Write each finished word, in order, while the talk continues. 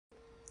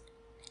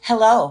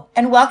Hello,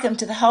 and welcome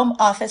to the Home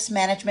Office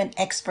Management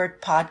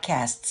Expert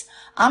Podcasts.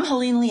 I'm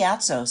Helene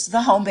Liatsos,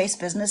 the home-based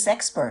business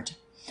expert.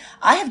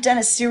 I have done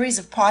a series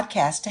of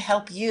podcasts to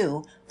help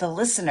you, the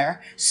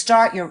listener,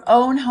 start your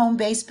own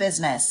home-based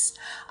business.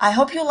 I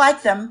hope you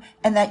like them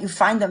and that you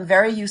find them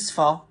very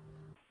useful.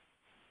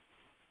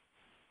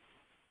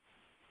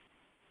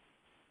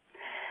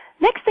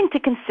 Next thing to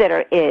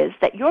consider is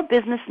that your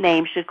business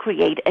name should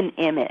create an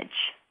image.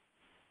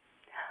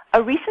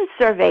 A recent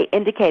survey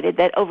indicated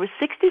that over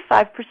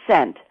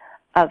 65%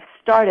 of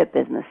startup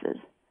businesses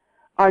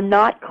are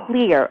not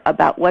clear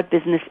about what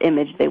business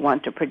image they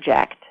want to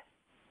project.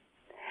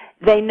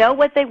 They know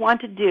what they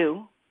want to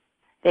do.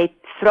 They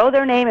throw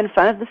their name in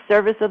front of the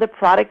service or the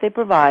product they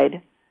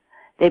provide.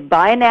 They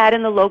buy an ad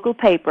in the local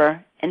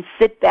paper and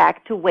sit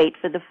back to wait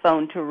for the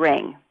phone to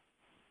ring.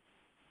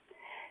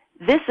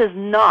 This is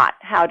not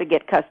how to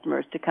get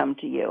customers to come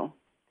to you.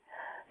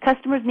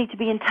 Customers need to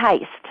be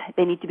enticed.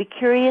 They need to be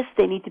curious.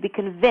 They need to be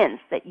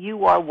convinced that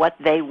you are what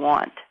they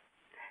want.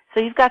 So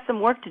you've got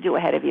some work to do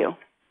ahead of you.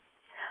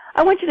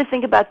 I want you to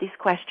think about these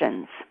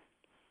questions.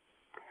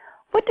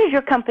 What does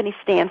your company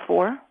stand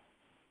for?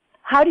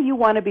 How do you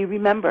want to be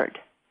remembered?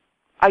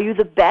 Are you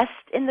the best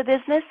in the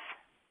business?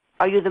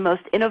 Are you the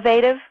most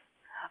innovative?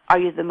 Are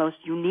you the most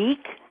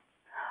unique?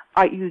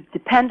 Are you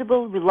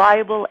dependable,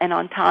 reliable, and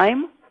on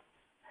time?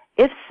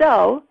 If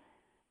so,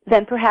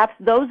 then perhaps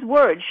those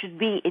words should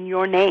be in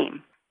your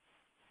name.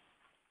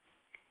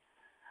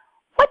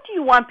 What do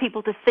you want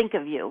people to think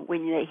of you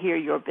when they hear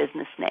your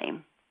business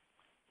name?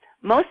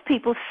 Most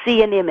people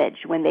see an image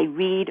when they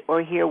read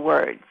or hear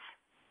words.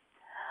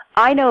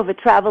 I know of a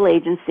travel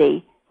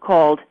agency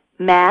called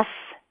Mass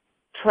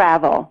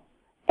Travel,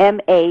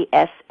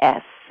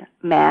 M-A-S-S,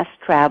 Mass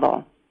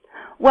Travel.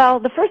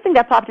 Well, the first thing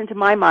that popped into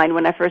my mind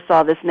when I first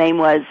saw this name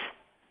was,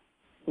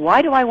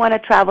 why do I want to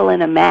travel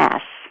in a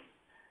mass?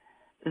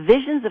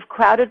 Visions of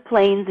crowded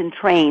planes and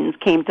trains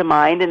came to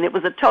mind, and it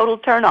was a total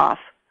turnoff.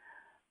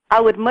 I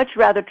would much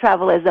rather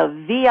travel as a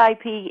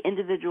VIP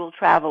individual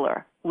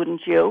traveler,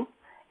 wouldn't you?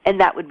 And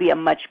that would be a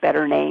much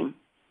better name.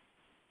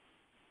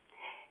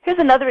 Here's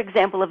another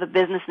example of a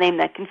business name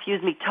that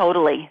confused me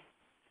totally,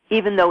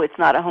 even though it's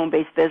not a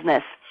home-based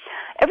business.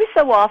 Every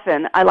so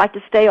often, I like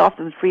to stay off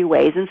the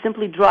freeways and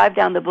simply drive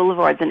down the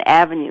boulevards and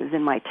avenues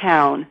in my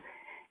town.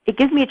 It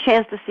gives me a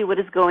chance to see what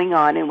is going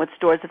on and what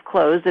stores have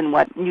closed and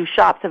what new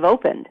shops have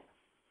opened.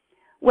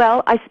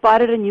 Well, I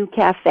spotted a new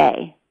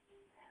cafe,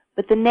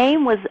 but the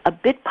name was a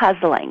bit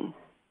puzzling.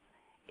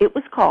 It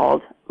was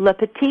called Le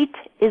Petit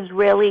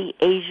Israeli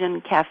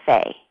Asian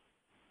Cafe.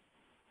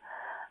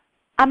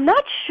 I'm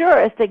not sure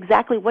as to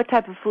exactly what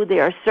type of food they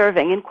are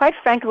serving, and quite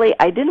frankly,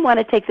 I didn't want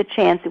to take the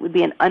chance it would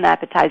be an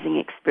unappetizing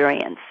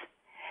experience.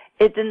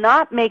 It did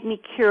not make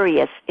me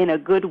curious in a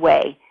good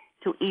way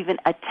to even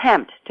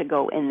attempt to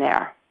go in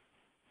there.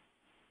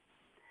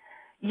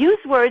 Use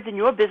words in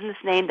your business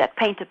name that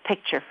paint a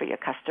picture for your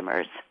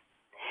customers.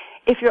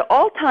 If your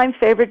all-time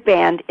favorite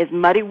band is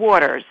Muddy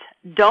Waters,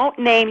 don't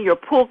name your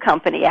pool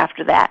company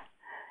after that.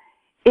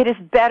 It is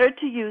better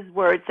to use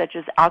words such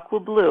as Aqua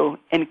Blue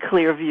and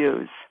Clear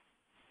Views.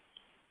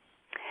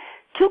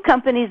 Two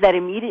companies that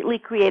immediately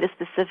create a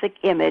specific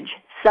image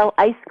sell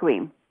ice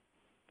cream.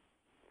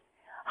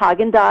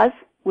 Haagen-Dazs,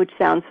 which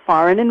sounds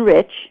foreign and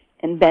rich,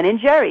 and Ben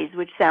 & Jerry's,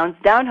 which sounds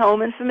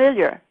down-home and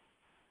familiar.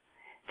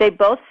 They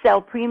both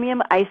sell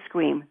premium ice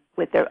cream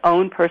with their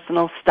own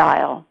personal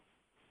style.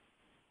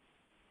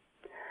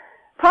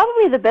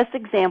 Probably the best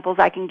examples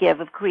I can give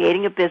of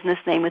creating a business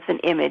name with an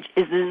image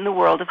is in the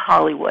world of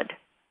Hollywood.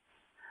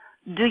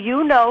 Do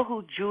you know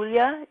who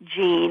Julia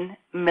Jean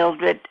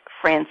Mildred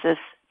Frances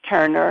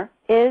Turner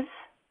is?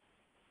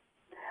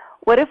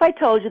 What if I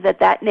told you that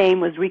that name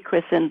was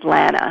rechristened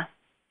Lana?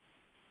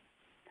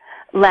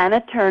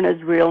 Lana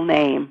Turner's real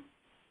name.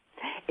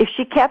 If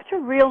she kept her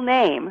real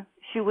name,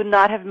 she would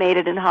not have made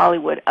it in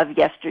Hollywood of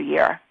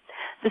yesteryear.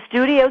 The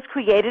studios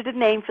created a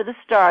name for the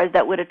stars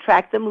that would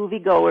attract the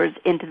moviegoers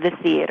into the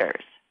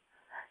theaters.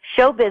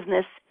 Show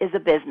business is a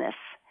business.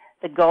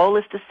 The goal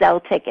is to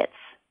sell tickets.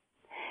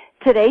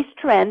 Today's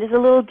trend is a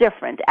little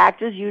different.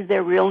 Actors use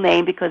their real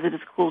name because it is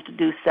cool to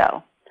do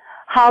so.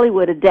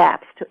 Hollywood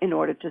adapts in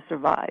order to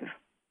survive.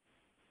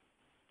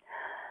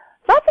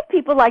 Lots of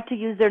people like to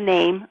use their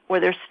name or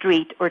their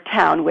street or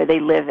town where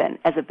they live in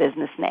as a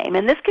business name,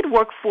 and this could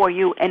work for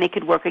you and it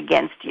could work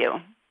against you.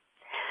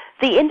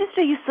 The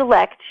industry you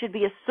select should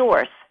be a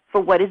source for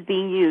what is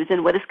being used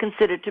and what is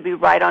considered to be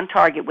right on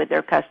target with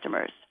their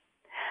customers.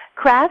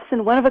 Crafts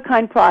and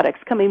one-of-a-kind products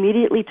come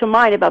immediately to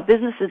mind about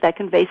businesses that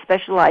convey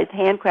specialized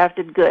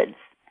handcrafted goods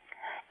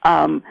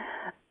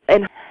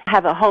and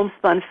have a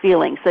homespun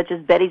feeling, such as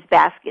Betty's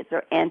Baskets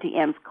or Auntie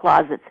M's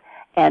Closets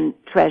and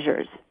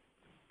Treasures.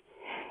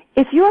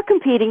 If you are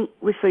competing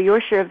for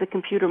your share of the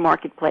computer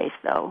marketplace,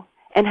 though,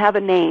 and have a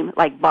name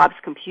like Bob's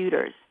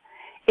Computers,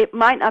 it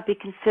might not be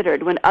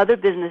considered when other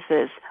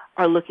businesses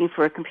are looking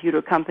for a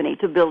computer company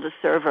to build a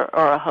server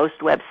or a host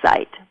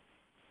website.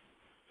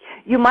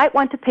 You might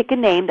want to pick a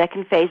name that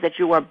conveys that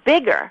you are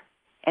bigger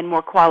and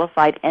more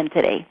qualified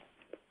entity.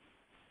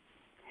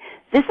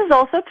 This is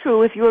also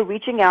true if you are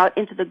reaching out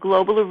into the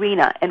global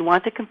arena and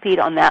want to compete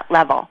on that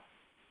level.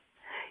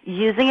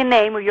 Using a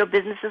name where your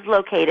business is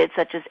located,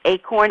 such as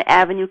Acorn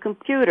Avenue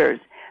Computers,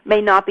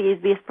 may not be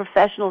as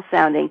professional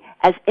sounding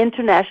as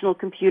International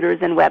Computers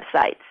and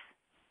Websites.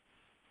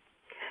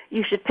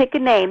 You should pick a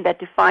name that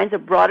defines a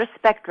broader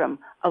spectrum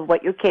of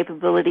what your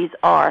capabilities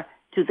are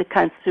to the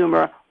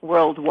consumer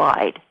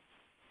worldwide.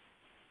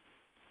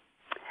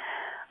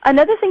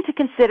 Another thing to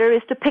consider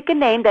is to pick a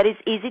name that is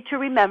easy to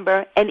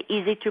remember and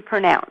easy to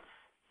pronounce.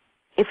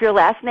 If your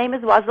last name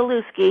is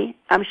Wazalewski,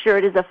 I'm sure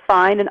it is a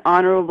fine and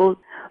honorable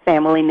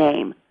family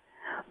name.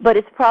 But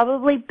it's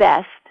probably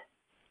best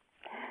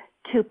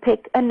to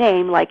pick a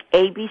name like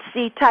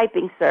ABC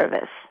Typing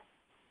Service.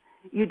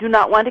 You do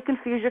not want to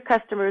confuse your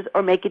customers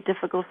or make it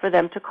difficult for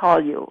them to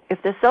call you.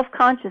 If they're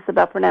self-conscious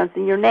about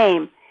pronouncing your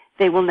name,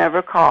 they will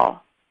never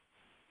call.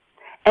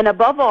 And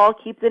above all,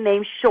 keep the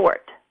name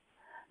short.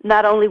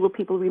 Not only will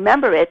people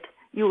remember it,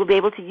 you will be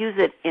able to use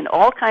it in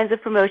all kinds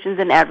of promotions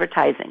and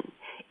advertising.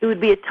 It would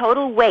be a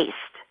total waste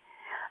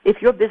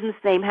if your business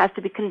name has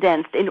to be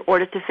condensed in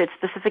order to fit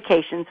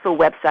specifications for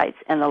websites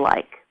and the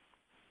like.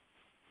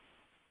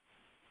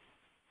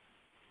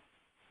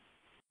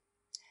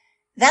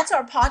 That's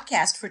our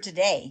podcast for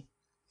today.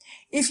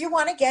 If you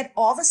want to get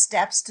all the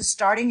steps to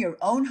starting your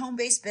own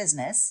home-based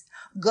business,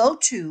 go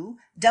to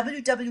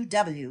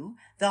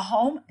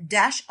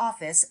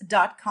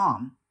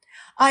www.thehome-office.com.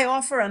 I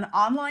offer an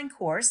online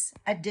course,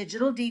 a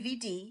digital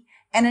DVD,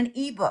 and an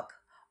ebook,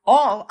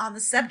 all on the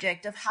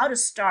subject of how to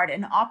start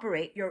and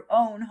operate your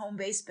own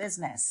home-based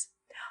business.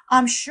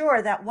 I'm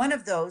sure that one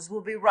of those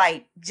will be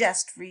right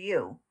just for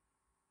you.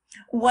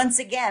 Once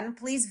again,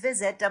 please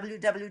visit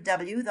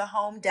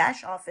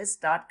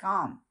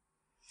www.thehome-office.com.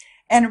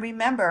 And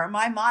remember,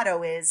 my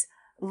motto is,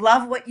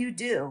 love what you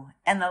do,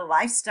 and the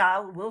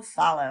lifestyle will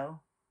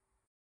follow.